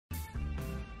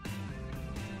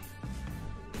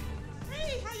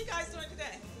guys doing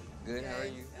today? Good, how are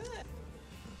you?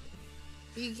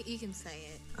 Good. You can say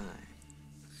it. Alright.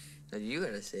 No, you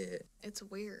gotta say it. It's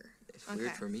weird. It's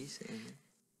weird for me saying it.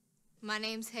 My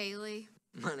name's Haley.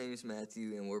 My name's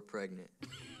Matthew, and we're pregnant.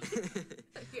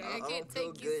 Okay, I I can't don't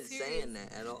feel take you good serious. saying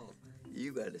that at all.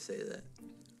 You gotta say that.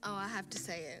 Oh, I have to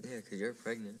say it. Yeah, because you're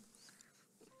pregnant.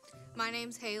 My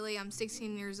name's Haley. I'm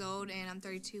 16 years old, and I'm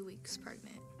 32 weeks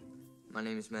pregnant. My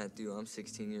name is Matthew. I'm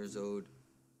 16 years old,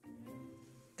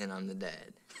 and I'm the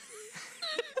dad.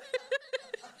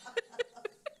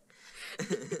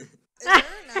 Is there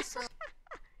a Nestle?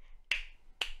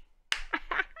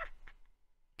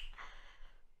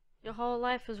 Your whole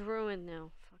life is ruined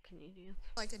now, fucking idiots.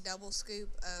 Like a double scoop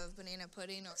of banana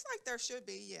pudding? Looks like there should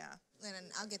be, yeah. Then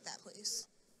I'll get that, please.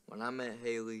 When I met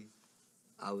Haley,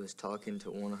 I was talking to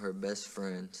one of her best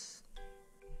friends.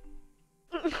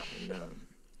 And,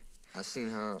 I seen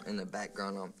her in the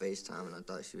background on FaceTime, and I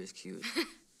thought she was cute.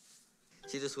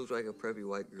 She just looked like a preppy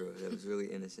white girl that was really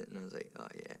innocent, and I was like, oh,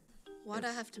 yeah. Why'd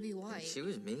I have to be white? She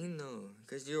was mean, though,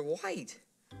 because you're white.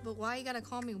 But why you gotta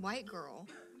call me white girl?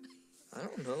 I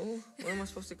don't know. What am I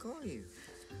supposed to call you?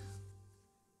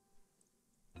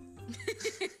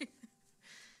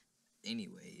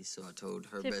 Anyways, so I told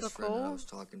her best friend that I was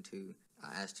talking to,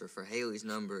 I asked her for Haley's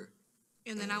number.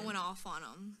 And then I went off on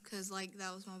him, because, like,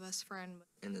 that was my best friend.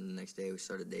 And then the next day we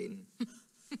started dating.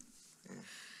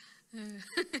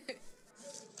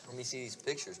 Let me see these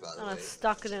pictures, by the I way.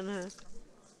 stuck it in her.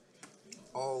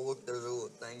 Oh, look, there's a little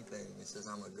thing. It says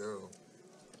I'm a girl.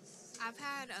 I've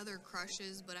had other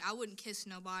crushes, but I wouldn't kiss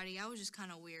nobody. I was just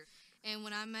kind of weird. And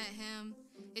when I met him,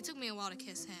 it took me a while to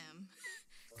kiss him,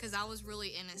 because I was really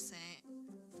innocent.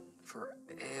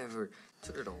 Forever.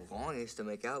 Took her the longest to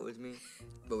make out with me.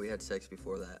 But we had sex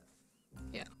before that.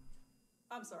 Yeah.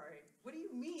 I'm sorry. What do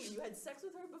you mean? You had sex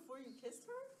with her before you kissed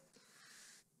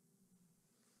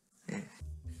her? Yeah.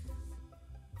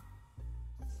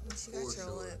 She got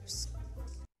your lips.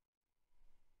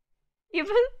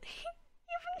 Even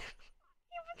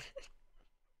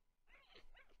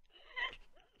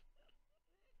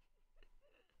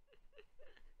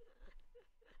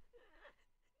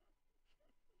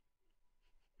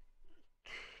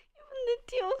the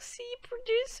DLC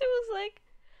producer was like,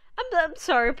 I'm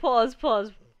sorry, pause.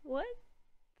 What?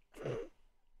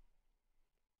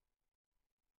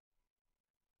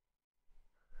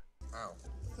 Ow.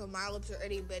 So my lips are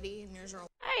itty bitty and yours are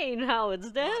I ain't how it's a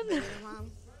lot done. bigger than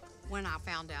mine. When I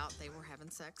found out they were having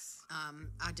sex,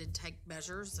 I did take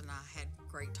measures and I had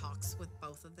great talks with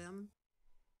both of them.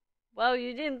 Well,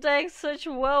 you didn't take such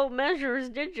well measures,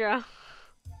 did ya?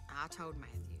 I told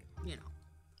Matthew,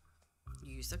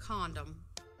 use a condom.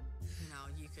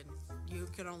 You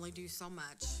can only do so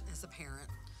much as a parent.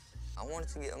 I wanted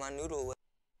to get my noodle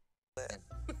wet.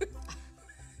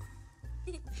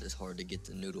 It's hard to get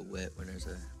the noodle wet when there's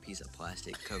a piece of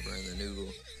plastic covering the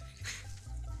noodle.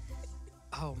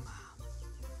 Oh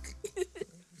my.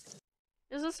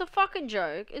 Is this a fucking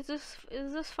joke? Is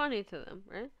this funny to them,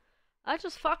 right? I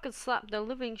just fucking slapped the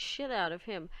living shit out of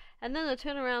him, and then I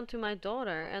turn around to my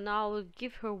daughter and I will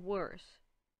give her worse.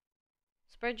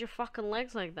 Spread your fucking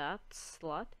legs like that,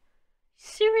 slut. You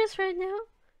serious right now?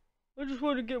 I just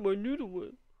want to get my noodle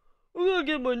wet. I'm gonna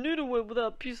get my noodle wet with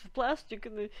that piece of plastic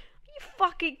and then... Are you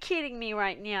fucking kidding me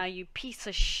right now, you piece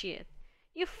of shit?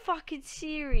 You fucking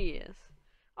serious?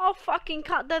 I'll fucking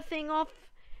cut that thing off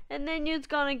and then it's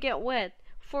gonna get wet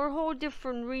for a whole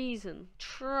different reason.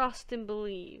 Trust and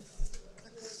believe.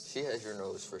 She has your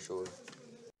nose for sure.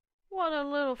 What a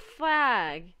little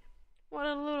fag. What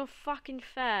a little fucking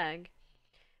fag.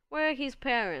 Where are his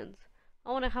parents?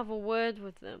 I wanna have a word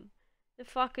with them. The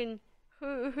fucking...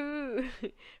 Who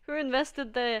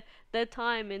invested their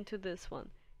time into this one?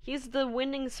 He's the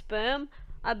winning sperm?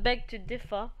 I beg to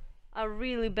differ. I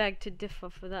really beg to differ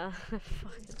for that.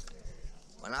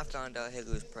 When I found out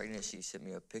Haley was pregnant, she sent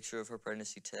me a picture of her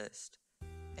pregnancy test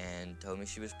and told me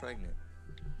she was pregnant.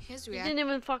 His You reaction. didn't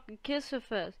even fucking kiss her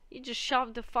first. You just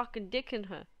shoved the fucking dick in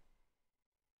her.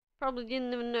 Probably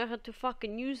didn't even know how to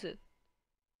fucking use it.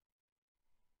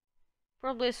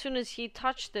 Probably as soon as he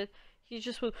touched it, he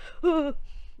just went,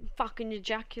 fucking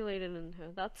ejaculated in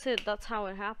her. That's it. That's how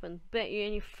it happened. Bet you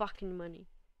any fucking money.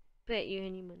 Bet you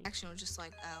any money. Reaction was just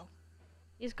like, oh.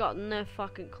 He's got no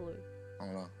fucking clue. I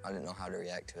don't know. I didn't know how to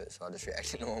react to it, so I just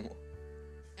reacted normal.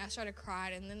 I started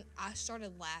crying and then I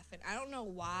started laughing. I don't know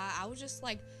why. I was just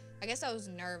like, I guess I was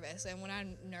nervous. And when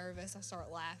I'm nervous, I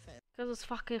start laughing. Because it's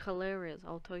fucking hilarious,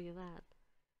 I'll tell you that.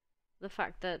 The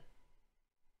fact that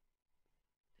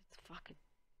it's fucking...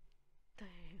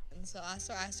 Damn. And so I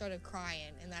started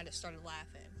crying and I just started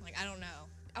laughing. Like, I don't know.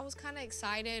 I was kind of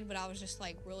excited, but I was just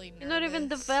like really nervous. You're not even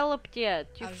developed yet.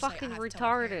 You're I was just, fucking like, I have to tell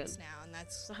my retarded parents now, and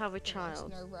that's to have a the child.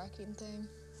 most nerve-wracking thing.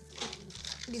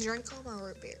 You drink all my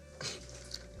root beer.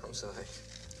 I'm sorry.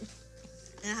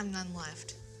 And I have none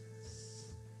left.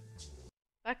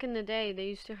 Back in the day, they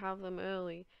used to have them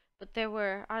early, but they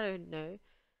were, I don't know,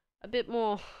 a bit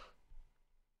more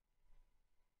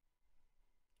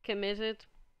committed,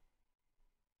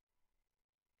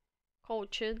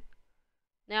 cultured.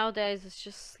 Nowadays, it's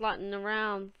just slutting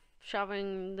around,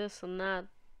 shoving this and that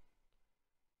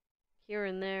here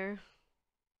and there,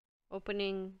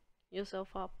 opening yourself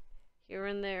up here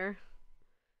and there.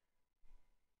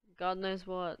 God knows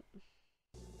what.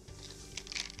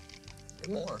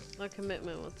 More. No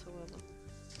commitment whatsoever.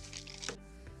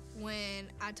 When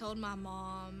I told my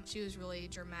mom, she was really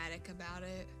dramatic about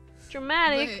it.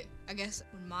 Dramatic. But I guess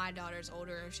when my daughter's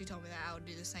older, if she told me that, I would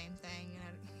do the same thing.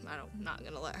 And I'm not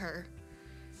gonna let her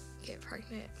get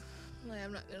pregnant. Like,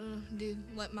 I'm not gonna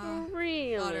let my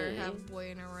Really? daughter have a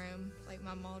boy in her room like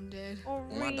my mom did. Oh,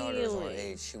 When my daughter's our really?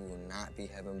 age, she will not be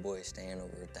having boys staying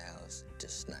over at the house.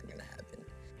 Just not gonna happen.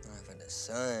 If I had a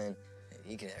son,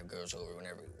 he could have girls over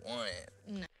whenever he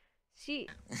wanted. See,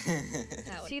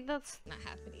 That would see, that's not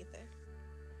happen either.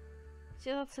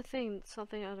 that's the thing.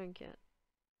 Something I don't get.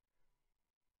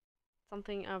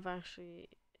 Something I've actually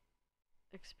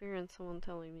experienced someone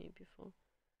telling me before.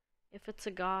 If it's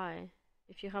a guy,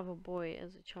 if you have a boy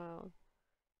as a child,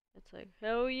 it's like,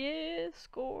 hell yeah,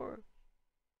 score.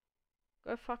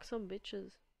 Go fuck some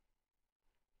bitches.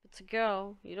 If it's a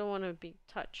girl, you don't want to be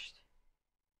touched.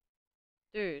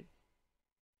 Dude.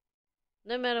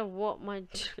 No matter what my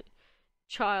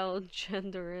child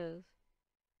gender is,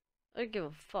 I don't give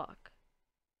a fuck.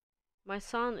 My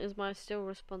son is my still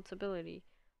responsibility.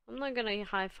 I'm not gonna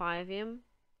high five him.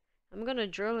 I'm gonna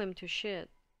drill him to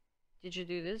shit. Did you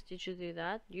do this? Did you do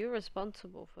that? You're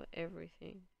responsible for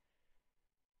everything.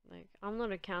 Like, I'm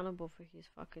not accountable for his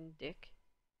fucking dick.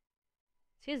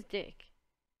 It's his dick.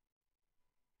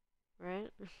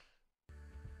 Right?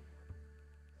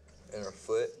 And her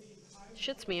foot.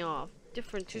 Shits me off.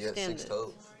 Different two She got 6 standards.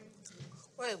 toes.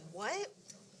 Wait, what?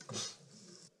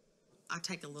 I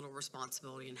take a little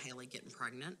responsibility in Haley getting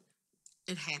pregnant.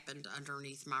 It happened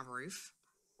underneath my roof.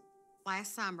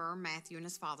 Last summer, Matthew and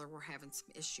his father were having some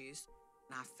issues,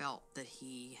 and I felt that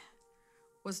he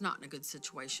was not in a good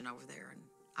situation over there, and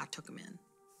I took him in.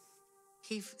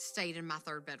 He stayed in my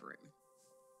 3rd bedroom.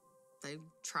 They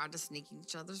tried to sneak in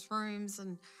each other's rooms,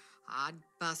 and I'd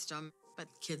bust them, but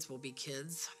kids will be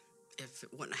kids. If it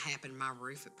wouldn't have happened in my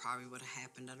roof, it probably would have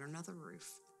happened under another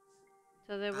roof.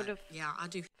 So they would But, have yeah, I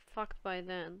do fucked by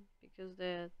then because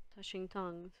they're touching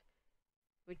tongues,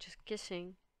 which is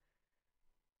kissing.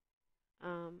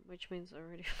 Which means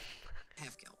already.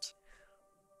 have guilt.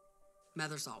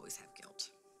 Mothers always have guilt.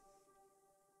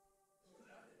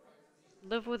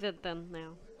 Live with it then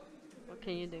now. What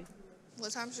can you do?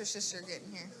 What time's your sister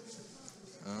getting here?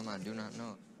 I do not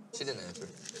know. She didn't answer.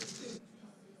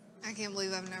 I can't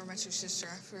believe I've never met your sister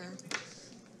after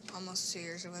almost 2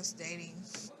 years of us dating.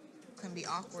 It can be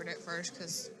awkward at first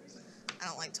because I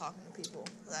don't like talking to people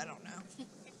that I don't know.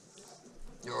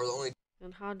 You're the only.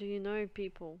 And how do you know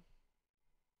people?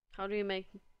 How do you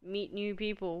meet new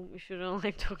people if you don't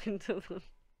like talking to them?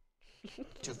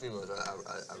 2 females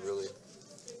I really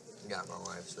got in my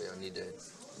life, so I need to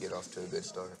get off to a good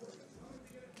start.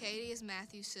 Katie is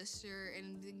Matthew's sister.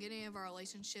 In the beginning of our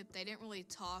relationship, they didn't really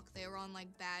talk. They were on like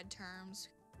bad terms.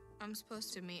 I'm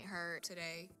supposed to meet her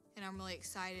today, and I'm really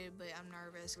excited, but I'm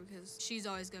nervous because she's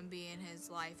always gonna be in his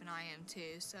life, and I am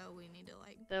too. So we need to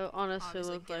like. They honestly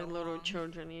Obviously look get like little along.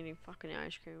 children eating fucking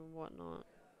ice cream and whatnot.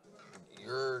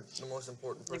 You're the most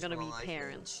important They're person gonna in my be life,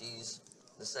 parents. and she's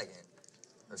the second.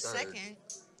 Or third. Second.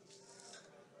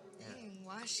 Yeah. Dang,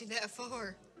 why is she that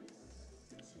far?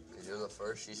 Because you're the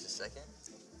first, she's the second?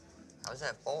 How's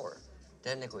that far?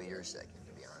 Technically, you're second,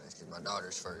 to be honest. Because my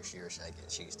daughter's first, you're second,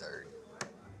 she's third.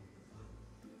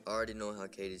 I already know how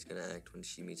Katie's gonna act when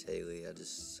she meets Haley. I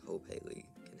just hope Haley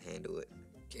can handle it.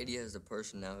 Katie has the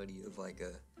personality of like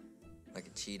a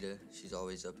cheetah. She's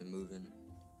always up and moving.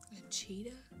 A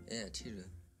cheetah? Yeah, cheetah.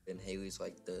 And Haley's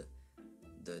like the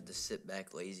sit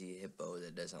back lazy hippo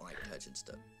that doesn't like touching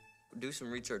stuff. Do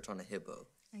some research on a hippo.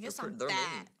 I guess They're I'm they're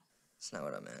fat. mean. That's not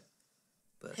what I meant.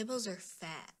 But Hippos are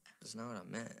fat. that's not what I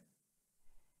meant.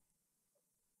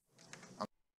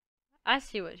 I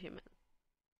see what you meant.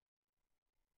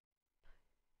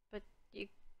 But you,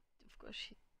 of course,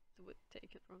 she would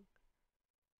take it wrong.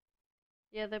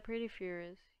 Yeah, they're pretty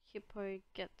furious. Hippo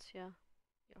gets ya.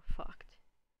 You're fucked.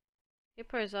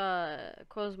 Hippos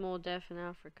cause more death in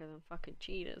Africa than fucking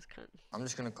cheetahs, cunt. I'm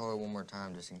just gonna call her one more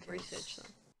time just in case. Research them.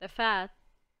 They're fat.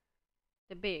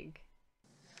 They're big.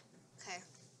 Okay.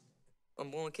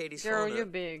 I'm on Katie's Girl, phone. you're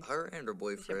big. Her and her You're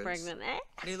boyfriend. pregnant. Eh?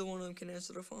 Neither one of them can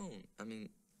answer the phone. I mean,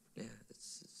 yeah,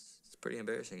 it's pretty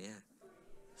embarrassing, yeah.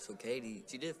 So Katie,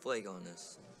 she did flake on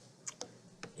us.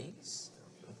 He's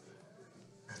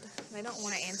They don't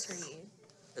want to answer you.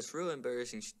 It's real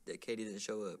embarrassing that Katie didn't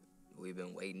show up. We've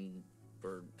been waiting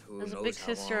for who As a knows big how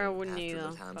sister, long I wouldn't after either.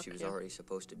 the time Fuck she was you. already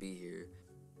supposed to be here.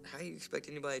 How do you expect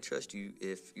anybody to trust you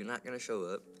if you're not gonna show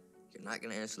up, you're not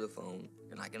gonna answer the phone,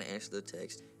 you're not gonna answer the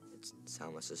text? It's how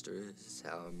my sister is, it's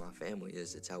how my family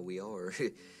is, it's how we are.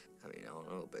 I mean, I don't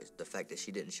know, but the fact that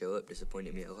she didn't show up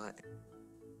disappointed me a lot.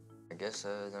 I guess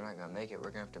they're not gonna make it. We're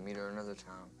gonna have to meet her another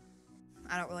time.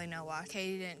 I don't really know why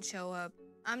Katie didn't show up.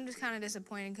 I'm just kind of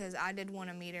disappointed because I did want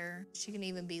to meet her. She can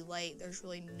even be late. There's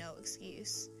really no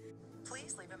excuse.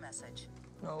 Please leave a message.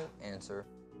 No answer.